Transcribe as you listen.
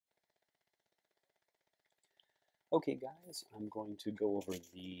Okay, guys, I'm going to go over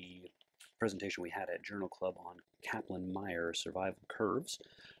the presentation we had at Journal Club on Kaplan Meier survival curves.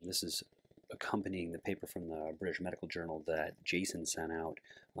 This is accompanying the paper from the British Medical Journal that Jason sent out,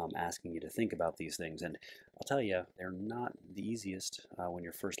 asking you to think about these things. And I'll tell you, they're not the easiest when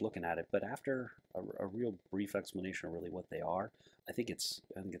you're first looking at it, but after a real brief explanation of really what they are, I think it's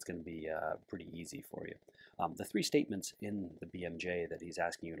going to be pretty easy for you. The three statements in the BMJ that he's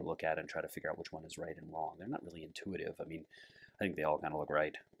asking you to look at and try to figure out which one is right and wrong, they're not really intuitive. I mean, I think they all kind of look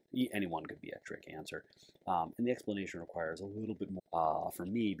right. Anyone could be a trick answer. And the explanation requires a little bit more for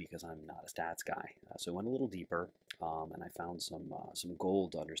me because I'm not a stats guy. So I went a little deeper and I found some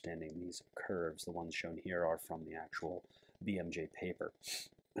gold understanding these curves. The ones shown here are from the actual BMJ paper.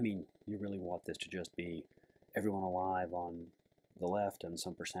 I mean, you really want this to just be everyone alive on the left and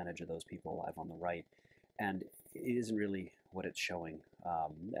some percentage of those people alive on the right. And it isn't really what it's showing,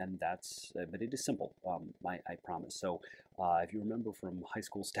 and but it is simple, I promise. So if you remember from high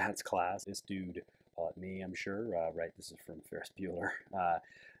school stats class, this dude, me, I'm sure, right, this is from Ferris Bueller,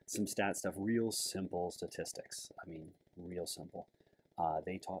 some stat stuff, real simple statistics. I mean, real simple.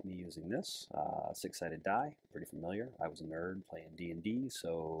 They taught me using this, six-sided die, pretty familiar. I was a nerd playing D&D,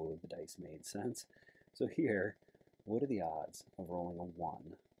 so the dice made sense. So here, what are the odds of rolling a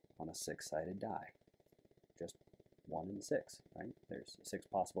 1 on a six-sided die? Just 1 and 6, right? There's 6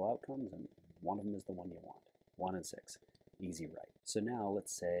 possible outcomes, and one of them is the one you want. 1 and 6. Easy, right? So now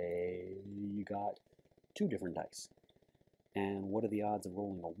let's say you got 2 different dice. And what are the odds of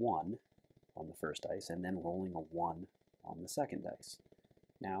rolling a 1 on the first dice and then rolling a 1 on the second dice?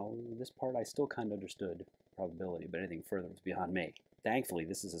 Now, this part I still kind of understood probability, but anything further was beyond me. Thankfully,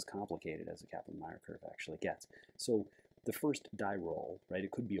 this is as complicated as a Kaplan Meier curve actually gets. So the first die roll, right,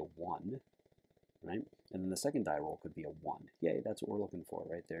 it could be a 1, right? And then the second die roll could be a 1. Yay, that's what we're looking for,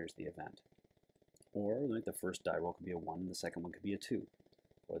 right? There's the event. Or like the first die roll could be a 1, and the second one could be a 2.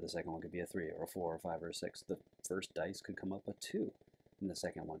 Or the second one could be a 3, or a 4, or 5, or a 6. The first dice could come up a 2, and the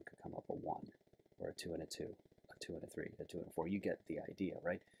second one could come up a 1, or a 2 and a 2, a 2 and a 3, a 2 and a 4. You get the idea,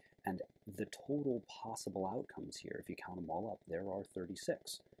 right? And the total possible outcomes here, if you count them all up, there are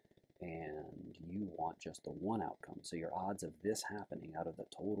 36. And you want just the one outcome. So your odds of this happening out of the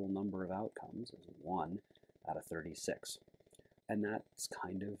total number of outcomes is 1 out of 36. And that's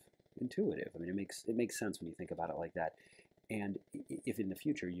kind of intuitive. I mean, it makes sense when you think about it like that. And if in the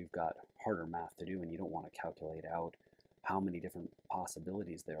future you've got harder math to do and you don't want to calculate out how many different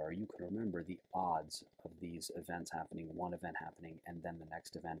possibilities there are, you can remember the odds of these events happening, one event happening, and then the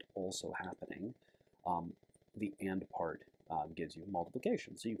next event also happening. The and part gives you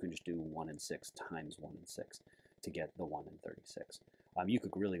multiplication. So you can just do 1 and 6 times 1 and 6 to get the 1 and 36. You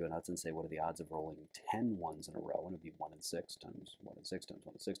could really go nuts and say, what are the odds of rolling 10 ones in a row? And it'd be 1 and 6 times 1 and 6 times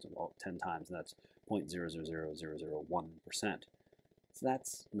 1 and 6 times 10 times, and that's 0.000001%. So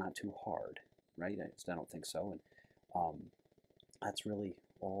that's not too hard, right? I don't think so. And that's really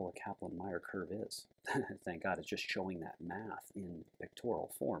all a Kaplan Meier curve is. Thank God, it's just showing that math in pictorial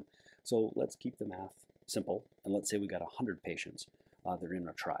form. So let's keep the math simple, and let's say we got 100 patients that are in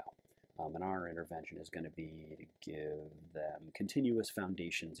a trial. And our intervention is going to be to give them continuous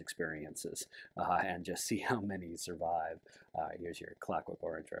foundations experiences and just see how many survive. Here's your Clockwork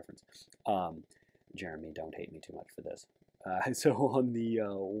Orange reference. Jeremy, don't hate me too much for this. So on the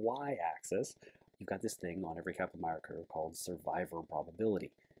y-axis, you've got this thing on every Kaplan Meier curve called survivor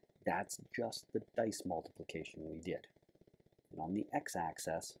probability. That's just the dice multiplication we did. And on the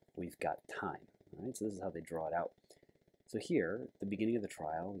x-axis, we've got time. Right? So this is how they draw it out. So here, at the beginning of the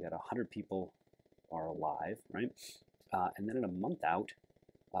trial, we got 100 people are alive, right? And then in a month out,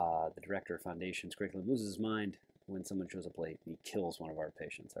 the director of Foundations curriculum loses his mind when someone shows up late and he kills one of our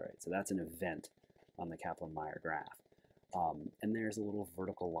patients. All right, so that's an event on the Kaplan Meier graph. And there's a little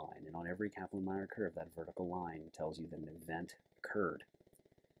vertical line, and on every Kaplan Meier curve, that vertical line tells you that an event occurred.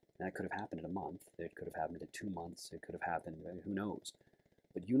 And that could have happened in a month, it could have happened in 2 months, it could have happened, who knows.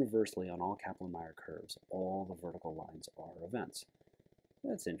 But universally, on all Kaplan Meier curves, all the vertical lines are events.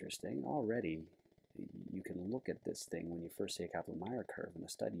 That's interesting. Already, you can look at this thing when you first see a Kaplan Meier curve in a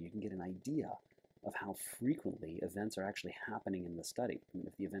study. You can get an idea of how frequently events are actually happening in the study. I mean,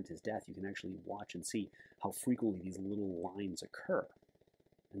 if the event is death, you can actually watch and see how frequently these little lines occur.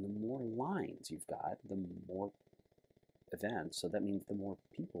 And the more lines you've got, the more events. So that means the more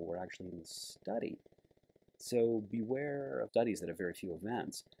people were actually in the study. So beware of studies that have very few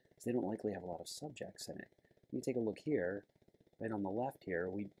events, because they don't likely have a lot of subjects in it. When you take a look here, right on the left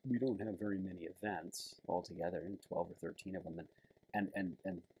here, we don't have very many events altogether, 12 or 13 of them, and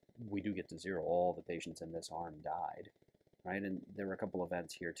we do get to 0. All the patients in this arm died, right? And there were a couple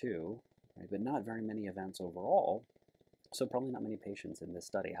events here too, right? But not very many events overall, so probably not many patients in this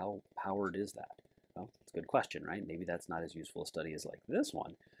study. How powered is that? Well, it's a good question, right? Maybe that's not as useful a study as like this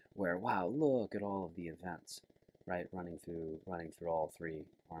one, where wow, look at all of the events, right, running through all three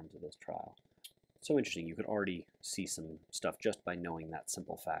arms of this trial. So interesting. You could already see some stuff just by knowing that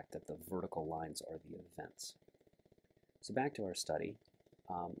simple fact that the vertical lines are the events. So back to our study.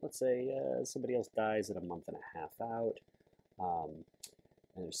 Let's say somebody else dies at a month and a half out.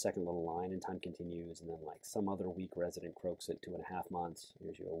 And there's a second little line, and time continues, and then like some other weak resident croaks at 2.5 months.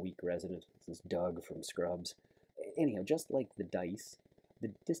 Here's your weak resident. This is Doug from Scrubs. Anyhow, just like the dice,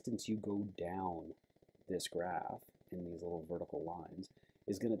 the distance you go down this graph in these little vertical lines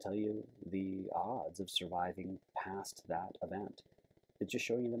is going to tell you the odds of surviving past that event. It's just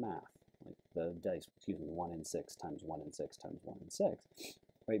showing you the math. Like the dice, 1 in 6 times 1 in 6 times 1 in 6.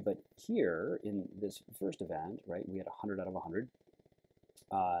 Right, but here in this first event, right, we had 100 out of 100.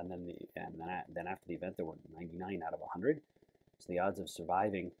 And then after the event, there were 99 out of 100. So the odds of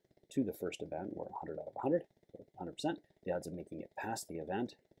surviving to the first event were 100 out of 100, 100%. The odds of making it past the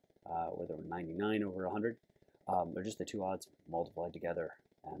event were there were 99 over 100. They're just the two odds multiplied together,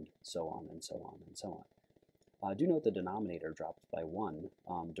 and so on and so on and so on. Do note the denominator drops by 1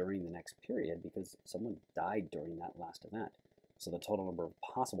 during the next period because someone died during that last event. So the total number of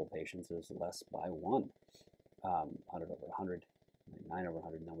possible patients is less by 1. 100 over 100, 99 over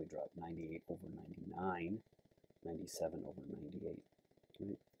 100, and then we drop 98 over 99, 97 over 98.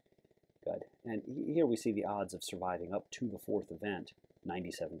 Right? Good. And here we see the odds of surviving up to the fourth event,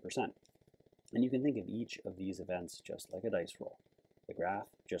 97%. And you can think of each of these events just like a dice roll. The graph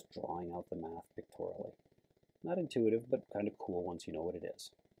just drawing out the math pictorially. Not intuitive, but kind of cool once you know what it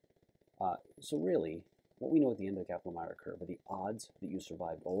is. So really, what we know at the end of the Kaplan Meier curve are the odds that you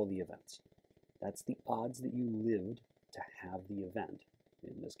survived all of the events. That's the odds that you lived to have the event,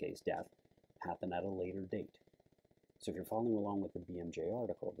 in this case death, happen at a later date. So if you're following along with the BMJ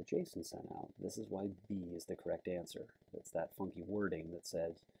article that Jason sent out, this is why B is the correct answer. It's that funky wording that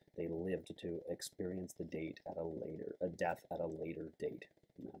says they lived to experience the date at a death at a later date.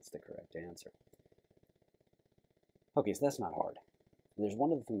 And that's the correct answer. Okay, so that's not hard. There's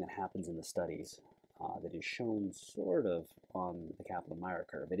one other thing that happens in the studies that is shown sort of on the Kaplan Meier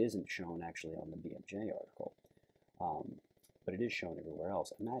curve. It isn't shown actually on the BMJ article, but it is shown everywhere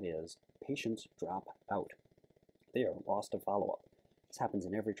else, and that is patients drop out. They are lost to follow-up. This happens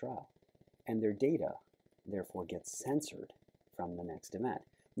in every trial, and their data therefore gets censored from the next event.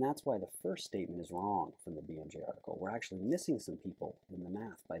 And that's why the first statement is wrong from the BMJ article. We're actually missing some people in the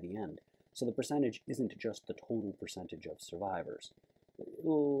math by the end. So the percentage isn't just the total percentage of survivors.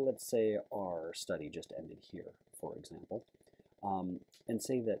 Let's say our study just ended here, for example, and let's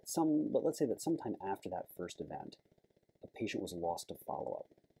say that sometime after that first event, a patient was lost to follow-up.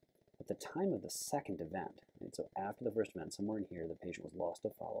 At the time of the second event, right, so after the first event, somewhere in here, the patient was lost to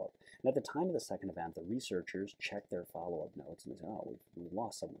follow-up. And at the time of the second event, the researchers check their follow-up notes and they say, oh, we've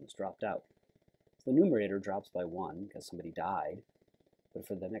lost someone who's dropped out. So the numerator drops by 1 because somebody died, but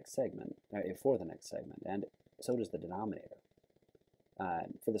for the next segment, and so does the denominator.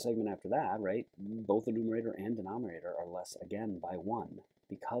 For the segment after that, right, both the numerator and denominator are less again by 1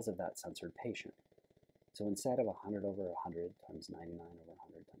 because of that censored patient. So instead of 100 over 100 times 99 over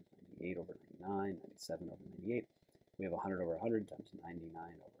 100 times 98 over 99, 97 over 98, we have 100 over 100 times 99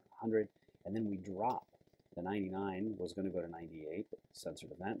 over 100, and then we drop. The 99 was going to go to 98, but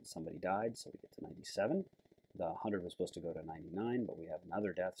censored event, somebody died, so we get to 97. The 100 was supposed to go to 99, but we have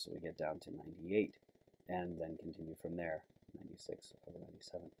another death, so we get down to 98, and then continue from there, 96 over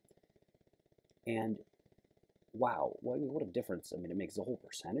 97. And wow, what a difference. I mean, it makes a whole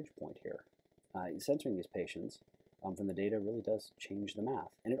percentage point here. Censoring these patients from the data really does change the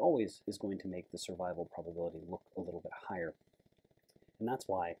math, and it always is going to make the survival probability look a little bit higher. And that's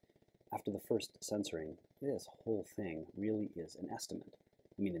why after the first censoring, this whole thing really is an estimate.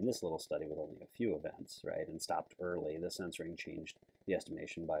 I mean, in this little study with only a few events, right, and stopped early, the censoring changed the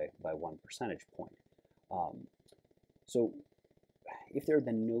estimation by 1 percentage point. So if there had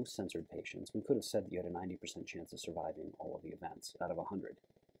been no censored patients, we could have said that you had a 90% chance of surviving all of the events out of 100.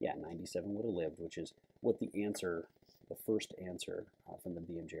 Yeah, 97 would have lived, which is what the answer, the first answer from the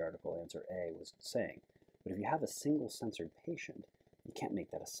BMJ article, answer A, was saying. But if you have a single censored patient, you can't make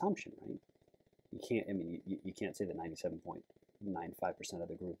that assumption, right? You can't, I mean, you can't say that 97.95% of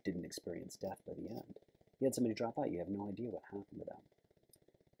the group didn't experience death by the end. You had somebody drop out, you have no idea what happened to them.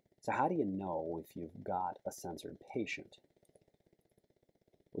 So how do you know if you've got a censored patient?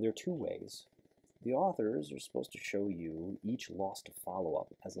 Well, there are two ways. The authors are supposed to show you each loss to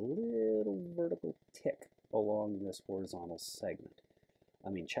follow-up as a little vertical tick along this horizontal segment. I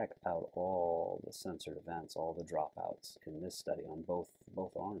mean, check out all the censored events, all the dropouts in this study on both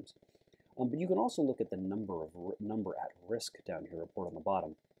arms. But you can also look at the number at risk down here, report on the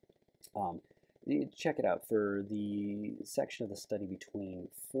bottom. Check it out for the section of the study between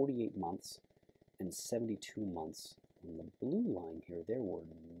 48 months and 72 months. On the blue line here, there were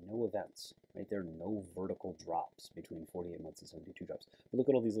no events, right? There are no vertical drops between 48 months and 72 drops. But look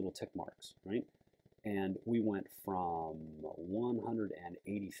at all these little tick marks, right? And we went from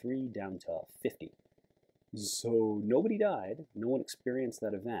 183 down to 50. So nobody died, no one experienced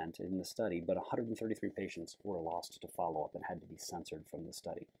that event in the study, but 133 patients were lost to follow-up and had to be censored from the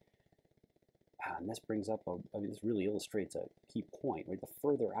study. And this brings up, this really illustrates a key point, right? The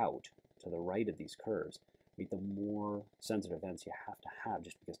further out to the right of these curves, right, the more censored events you have to have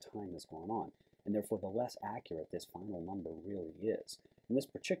just because time is going on. And therefore, the less accurate this final number really is. In this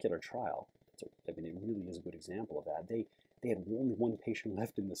particular trial, I mean, it really is a good example of that. They had only one patient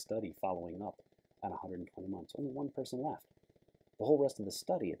left in the study following up at 120 months. Only one person left. The whole rest of the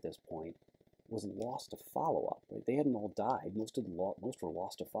study at this point was lost to follow-up. Right? They hadn't all died. Most were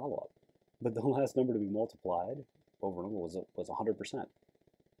lost to follow-up. But the last number to be multiplied over and over was 100%.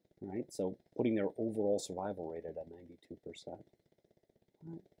 Right? So putting their overall survival rate at 92%.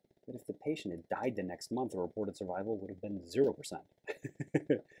 Right? But if the patient had died the next month, the reported survival would have been 0%.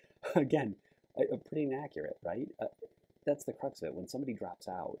 Again, pretty inaccurate, right? That's the crux of it. When somebody drops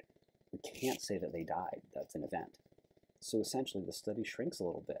out, we can't say that they died. That's an event. So essentially, the study shrinks a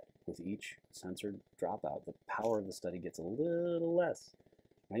little bit. With each censored dropout, the power of the study gets a little less,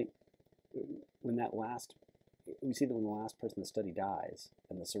 right? We see that when the last person in the study dies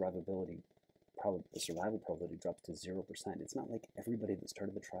and the survival probability drops to 0%, it's not like everybody that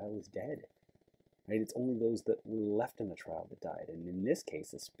started the trial is dead, right? It's only those that were left in the trial that died. And in this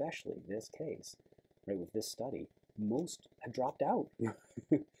case, especially this case, right, with this study, most have dropped out.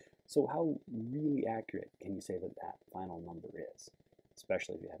 So how really accurate can you say that that final number is,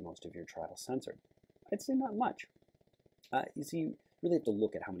 especially if you have most of your trials censored? I'd say not much. You see, you really have to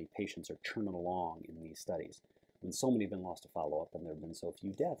look at how many patients are churning along in these studies. When so many have been lost to follow-up and there have been so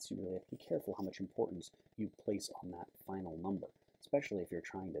few deaths, you really have to be careful how much importance you place on that final number, especially if you're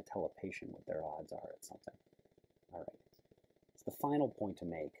trying to tell a patient what their odds are at something. All right. So the final point to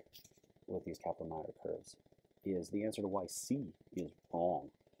make with these Kaplan Meier curves is the answer to why C is wrong.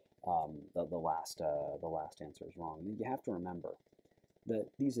 The last answer is wrong. You have to remember that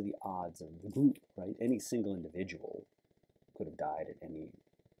these are the odds of the group, right? Any single individual could have died at any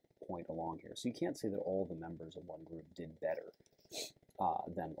point along here. So you can't say that all the members of one group did better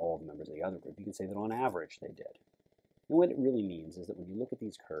than all the members of the other group. You can say that on average they did. And what it really means is that when you look at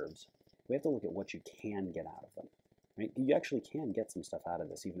these curves, we have to look at what you can get out of them. Right? You actually can get some stuff out of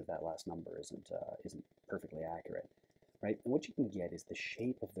this, even if that last number isn't perfectly accurate. Right? And what you can get is the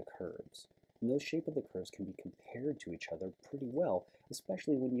shape of the curves. And those shape of the curves can be compared to each other pretty well,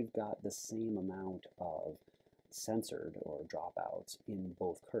 especially when you've got the same amount of censored or dropouts in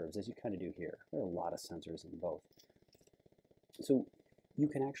both curves, as you kind of do here. There are a lot of censors in both. So you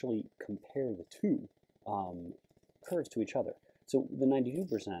can actually compare the two curves to each other. So the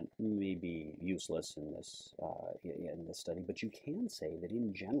 92% may be useless in this study, but you can say that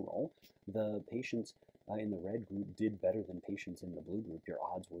in general, the patients in the red group did better than patients in the blue group. Your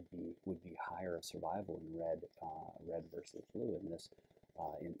odds would be higher of survival in red versus blue in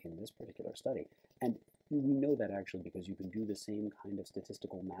this particular study. And we know that actually because you can do the same kind of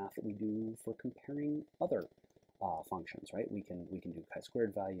statistical math that we do for comparing other functions, right? We can do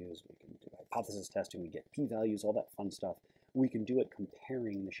chi-squared values, we can do hypothesis testing, we get p-values, all that fun stuff. We can do it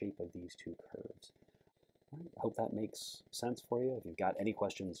comparing the shape of these two curves. Right, I hope that makes sense for you. If you've got any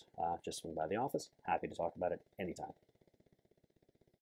questions, just swing by the office. Happy to talk about it anytime.